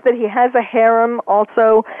realize that he has a harem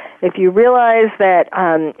also, if you realize that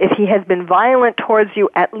if he has been violent towards you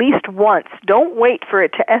at least once, don't wait for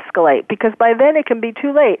it to escalate, because by then it can be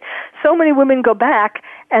too late. So many women go back,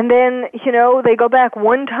 and then, they go back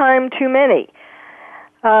one time too many.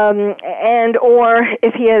 Or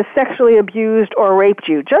if he has sexually abused or raped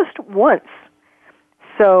you just once.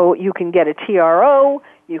 So you can get a TRO,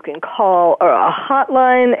 you can call a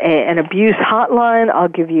hotline, an abuse hotline. I'll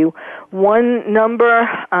give you one number.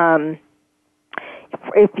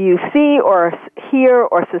 If you see or hear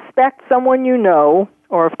or suspect someone you know,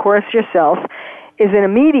 or of course yourself, is in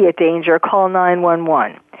immediate danger, call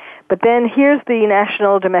 911. But then here's the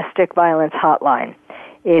National Domestic Violence Hotline.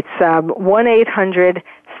 It's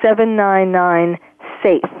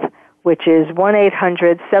 1-800-799-SAFE, which is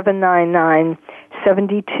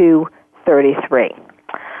 1-800-799-7233.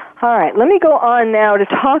 All right, let me go on now to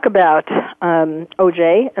talk about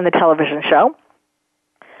O.J. and the television show.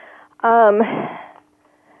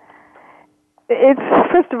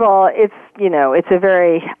 First of all, it's a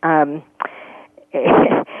very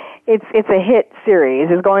it's a hit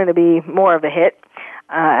series. It's going to be more of a hit.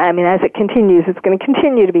 As it continues, it's going to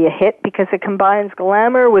continue to be a hit because it combines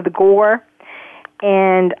glamour with gore,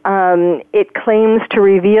 and it claims to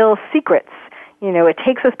reveal secrets. It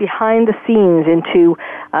takes us behind the scenes into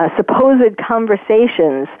supposed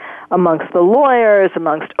conversations amongst the lawyers,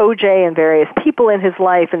 amongst O.J. and various people in his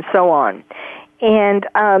life, and so on. And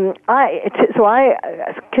I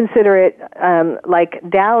consider it like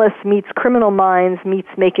Dallas meets Criminal Minds meets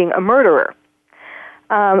Making a Murderer.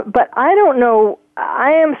 But I don't know.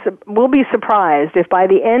 Will be surprised if by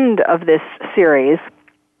the end of this series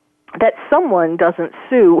that someone doesn't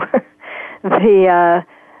sue the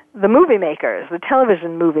movie makers, the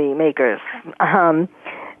television movie makers,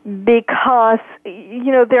 because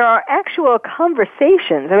there are actual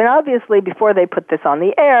conversations. Obviously, before they put this on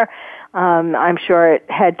the air, I'm sure it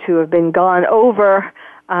had to have been gone over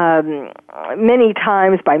many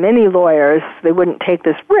times by many lawyers, they wouldn't take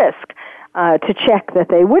this risk to check that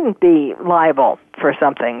they wouldn't be liable for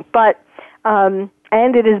something. But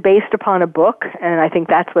and it is based upon a book, and I think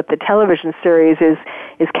that's what the television series is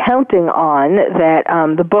counting on, that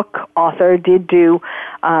the book author did do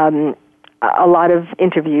a lot of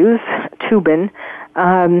interviews, Toobin,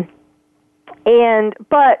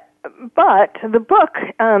 but the book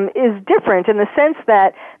is different in the sense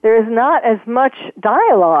that there is not as much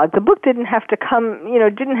dialogue. The book didn't have to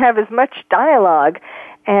didn't have as much dialogue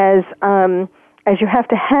as you have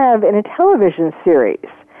to have in a television series.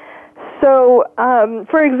 So,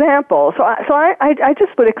 for example, I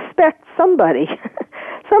just would expect somebody,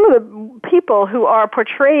 some of the people who are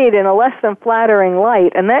portrayed in a less than flattering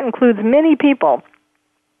light, and that includes many people,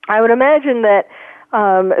 I would imagine that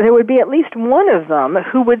there would be at least one of them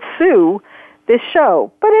who would sue this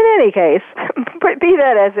show. But in any case, be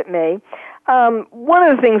that as it may, one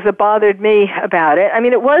of the things that bothered me about it, I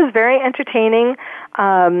mean, it was very entertaining.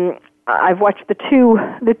 I've watched the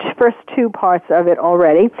first two parts of it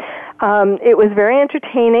already. It was very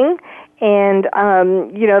entertaining, and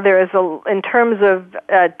there is in terms of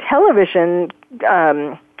television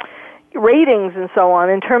ratings and so on,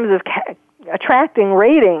 in terms of attracting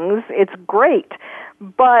ratings, it's great.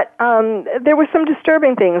 But there were some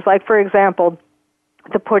disturbing things, like, for example,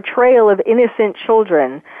 the portrayal of innocent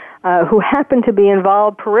children who happen to be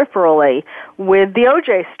involved peripherally with the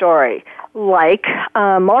O.J. story, like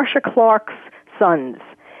Marcia Clark's sons.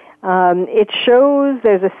 It shows,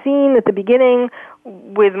 there's a scene at the beginning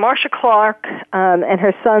with Marcia Clark and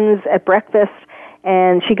her sons at breakfast,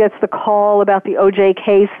 and she gets the call about the O.J.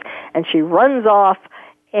 case, and she runs off,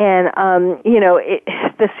 and,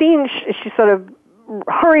 the scene, she sort of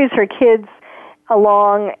hurries her kids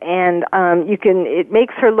along, and it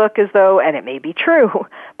makes her look as though, and it may be true,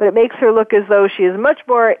 but it makes her look as though she is much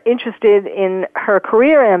more interested in her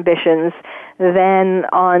career ambitions than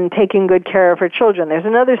on taking good care of her children. There's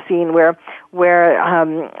another scene where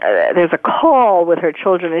there's a call with her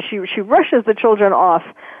children, and she rushes the children off,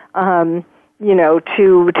 to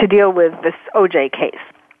deal with this O.J. case.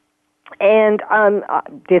 And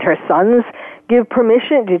did her sons give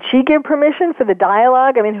permission? Did she give permission for the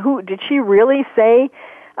dialogue? I mean, who did she really say?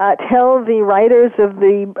 Tell the writers of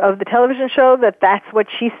the television show that that's what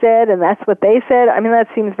she said and that's what they said? I mean, that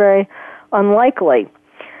seems very unlikely.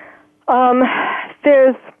 So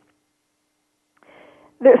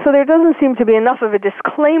there doesn't seem to be enough of a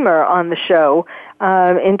disclaimer on the show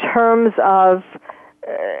in terms of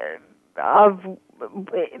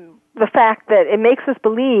the fact that it makes us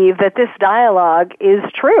believe that this dialogue is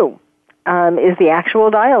true, is the actual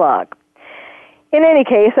dialogue. In any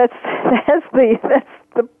case, that's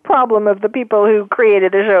the problem of the people who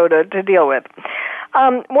created the show to deal with.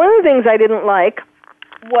 One of the things I didn't like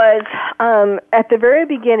was at the very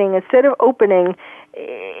beginning, instead of opening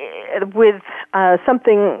with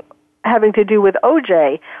something having to do with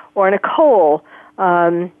O.J. or Nicole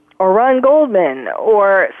or Ron Goldman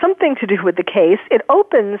or something to do with the case, it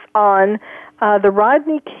opens on the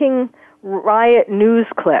Rodney King riot news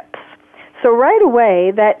clips. So right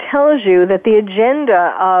away, that tells you that the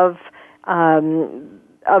agenda of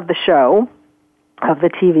the show, of the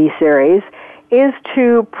TV series, is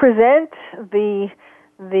to present the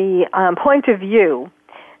point of view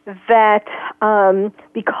that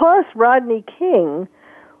because Rodney King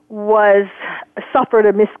suffered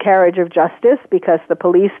a miscarriage of justice because the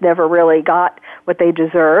police never really got what they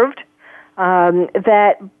deserved,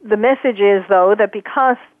 that the message is, though, that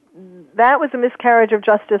because that was a miscarriage of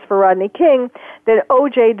justice for Rodney King, that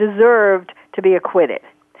O.J. deserved to be acquitted.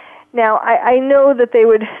 Now, I know that they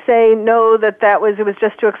would say, no, it was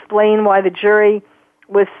just to explain why the jury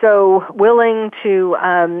was so willing to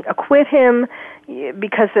acquit him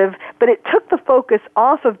but it took the focus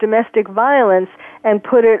off of domestic violence and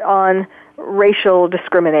put it on racial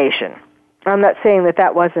discrimination. I'm not saying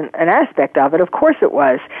that wasn't an aspect of it. Of course it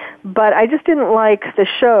was. But I just didn't like the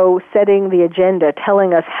show setting the agenda,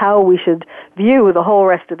 telling us how we should view the whole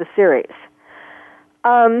rest of the series.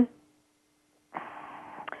 The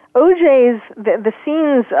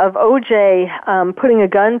scenes of O.J. Putting a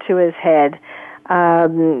gun to his head,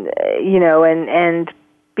 and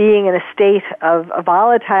being in a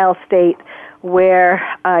volatile state where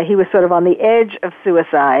he was sort of on the edge of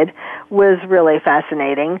suicide was really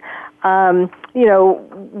fascinating.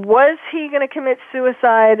 Was he going to commit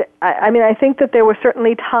suicide? I think that there were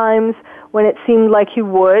certainly times when it seemed like he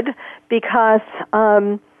would, because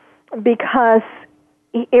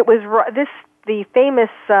it was the famous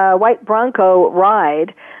white Bronco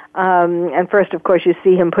ride. And first, of course, you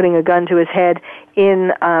see him putting a gun to his head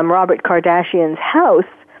in Robert Kardashian's house.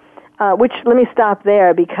 which let me stop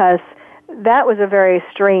there because that was a very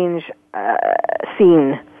strange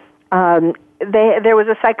scene. There was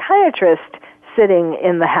a psychiatrist sitting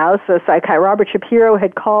in the house. Robert Shapiro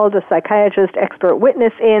had called a psychiatrist expert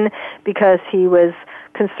witness in because he was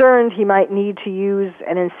concerned he might need to use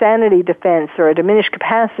an insanity defense or a diminished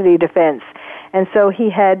capacity defense. And so he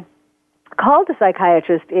had called a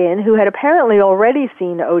psychiatrist in who had apparently already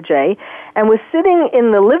seen O.J. and was sitting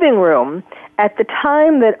in the living room at the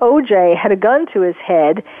time that O.J. had a gun to his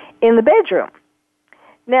head in the bedroom.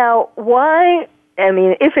 Now, why,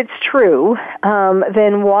 if it's true,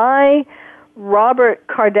 then why Robert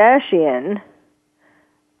Kardashian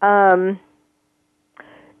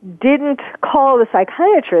didn't call the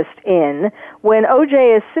psychiatrist in when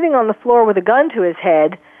O.J. is sitting on the floor with a gun to his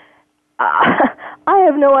head? I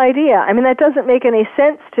have no idea. That doesn't make any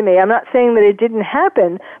sense to me. I'm not saying that it didn't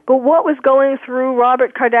happen, but what was going through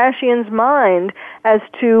Robert Kardashian's mind as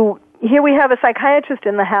to, here we have a psychiatrist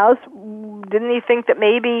in the house. Didn't he think that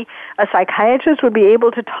maybe a psychiatrist would be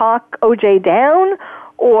able to talk O.J. down?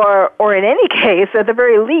 Or in any case, at the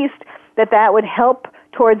very least, that would help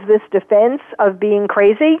towards this defense of being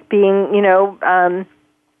crazy, being,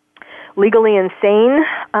 legally insane.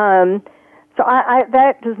 So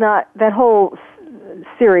that whole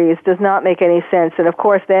series does not make any sense. And of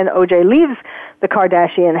course, then O.J. leaves the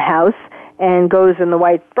Kardashian house and goes in the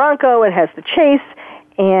white Bronco and has the chase.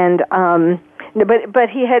 And but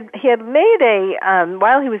he had made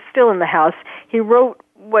while he was still in the house, he wrote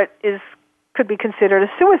what could be considered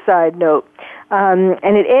a suicide note, and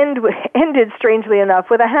it ended strangely enough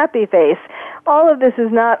with a happy face. All of this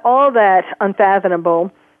is not all that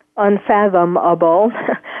unfathomable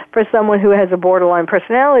for someone who has a borderline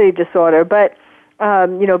personality disorder, but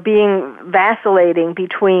being vacillating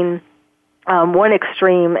between one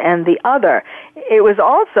extreme and the other. It was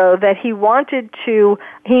also that he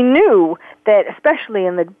knew that, especially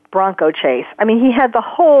in the Bronco chase, he had the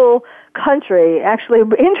whole country, actually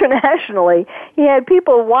internationally, he had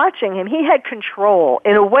people watching him. He had control.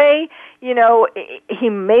 In a way, he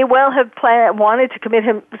may well have wanted to commit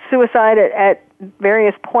suicide at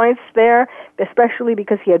various points there, especially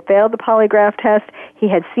because he had failed the polygraph test. He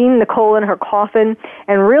had seen Nicole in her coffin,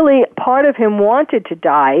 and really part of him wanted to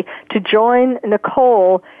die to join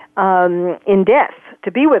Nicole in death,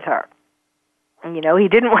 to be with her. He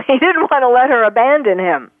didn't want to let her abandon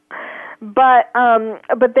him. But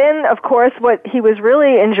then, of course, what he was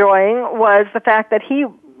really enjoying was the fact that he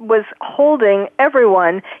was holding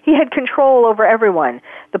everyone. He had control over everyone.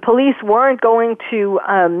 The police weren't going to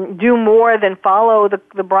do more than follow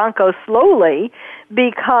the Bronco slowly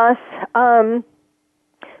because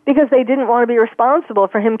they didn't want to be responsible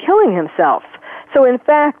for him killing himself. So, in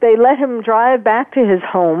fact, they let him drive back to his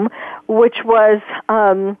home, which was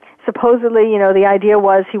supposedly, the idea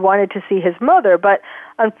was he wanted to see his mother, but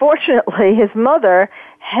unfortunately his mother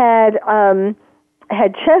had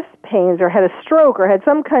chest pains or had a stroke or had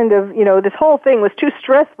some kind of, this whole thing was too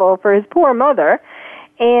stressful for his poor mother,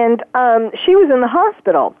 and she was in the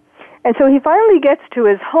hospital. And so he finally gets to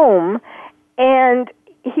his home, and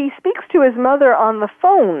he speaks to his mother on the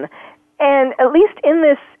phone. And at least in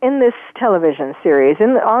this television series,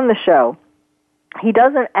 on the show, he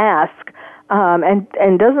doesn't ask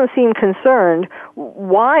and doesn't seem concerned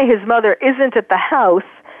why his mother isn't at the house,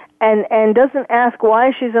 and doesn't ask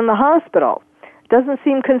why she's in the hospital. Doesn't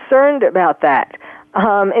seem concerned about that.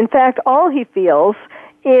 In fact, all he feels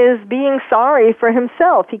is being sorry for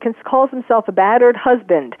himself. He calls himself a battered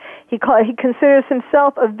husband. He considers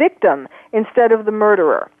himself a victim instead of the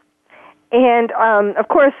murderer. And of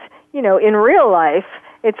course, in real life,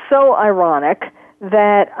 it's so ironic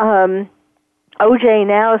that O.J.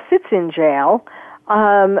 now sits in jail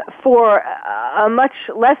for a much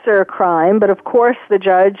lesser crime, but of course the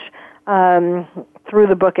judge threw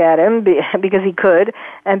the book at him because he could,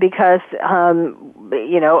 and because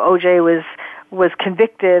O.J. was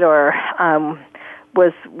convicted or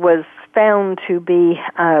was found to be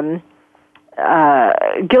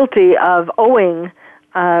guilty of owing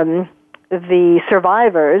the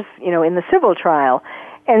survivors, in the civil trial.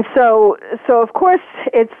 And so of course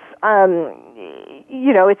it's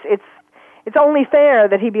it's only fair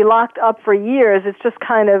that he be locked up for years. It's just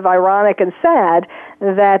kind of ironic and sad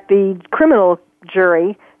that the criminal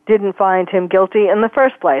jury didn't find him guilty in the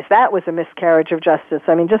first place. That was a miscarriage of justice.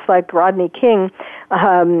 Just like Rodney King,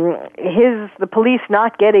 the police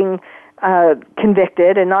not getting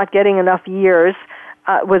convicted and not getting enough years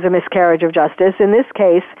was a miscarriage of justice. In this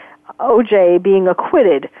case, O.J. being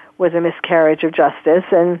acquitted was a miscarriage of justice,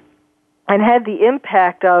 and had the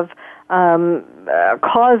impact of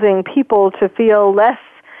causing people to feel less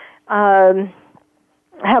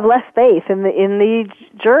have less faith in the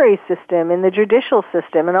jury system, in the judicial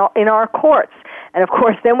system, and in our courts. And of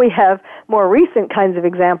course, then we have more recent kinds of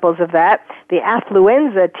examples of that. The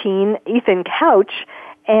affluenza teen, Ethan Couch,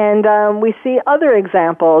 and we see other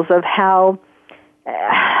examples of how,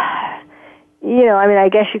 I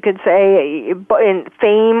guess you could say in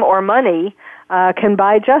fame or money can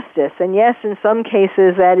buy justice. And yes, in some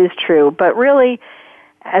cases that is true. But really,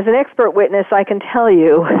 as an expert witness, I can tell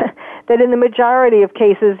you that in the majority of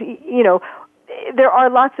cases, there are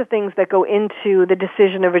lots of things that go into the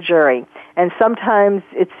decision of a jury. And sometimes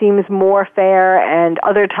it seems more fair, and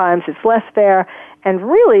other times it's less fair. And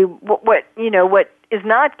really, what is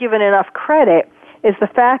not given enough credit is the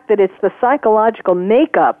fact that it's the psychological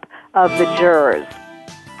makeup of the jurors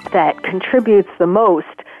that contributes the most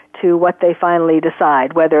to what they finally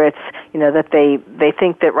decide, whether it's, that they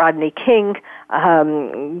think that Rodney King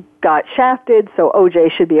got shafted, so O.J.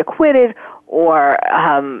 should be acquitted, or,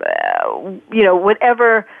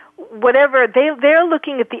 whatever. They're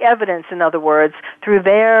looking at the evidence, in other words, through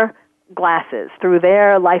their glasses, through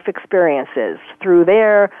their life experiences, through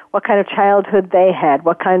what kind of childhood they had,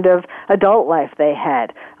 what kind of adult life they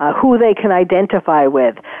had, who they can identify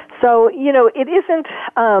with. So,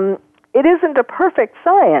 it isn't a perfect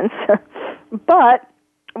science, but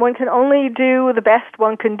one can only do the best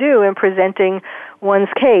one can do in presenting one's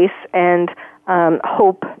case and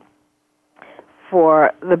hope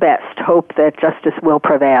for the best, hope that justice will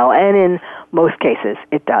prevail. And in most cases,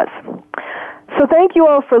 it does. So thank you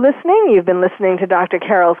all for listening. You've been listening to Dr.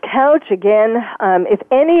 Carol's Couch. Again, if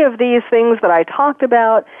any of these things that I talked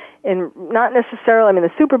about, and not necessarily,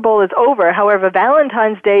 the Super Bowl is over, however,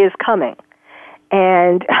 Valentine's Day is coming.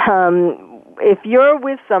 And if you're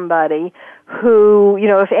with somebody who,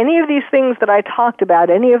 if any of these things that I talked about,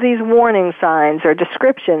 any of these warning signs or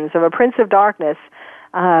descriptions of a Prince of Darkness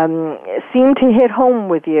seem to hit home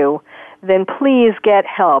with you, then please get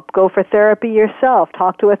help. Go for therapy yourself.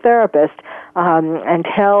 Talk to a therapist and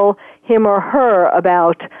tell him or her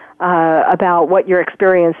about what you're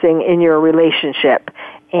experiencing in your relationship,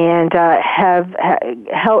 and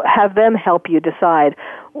have them help you decide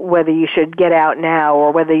whether you should get out now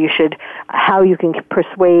or how you can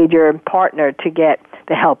persuade your partner to get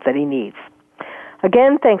the help that he needs.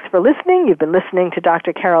 Again, thanks for listening. You've been listening to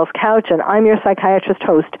Dr. Carol's Couch, and I'm your psychiatrist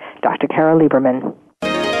host, Dr. Carol Lieberman.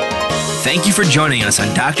 Thank you for joining us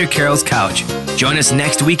on Dr. Carol's Couch. Join us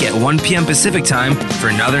next week at 1 p.m. Pacific Time for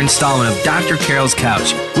another installment of Dr. Carol's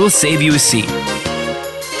Couch. We'll save you a seat.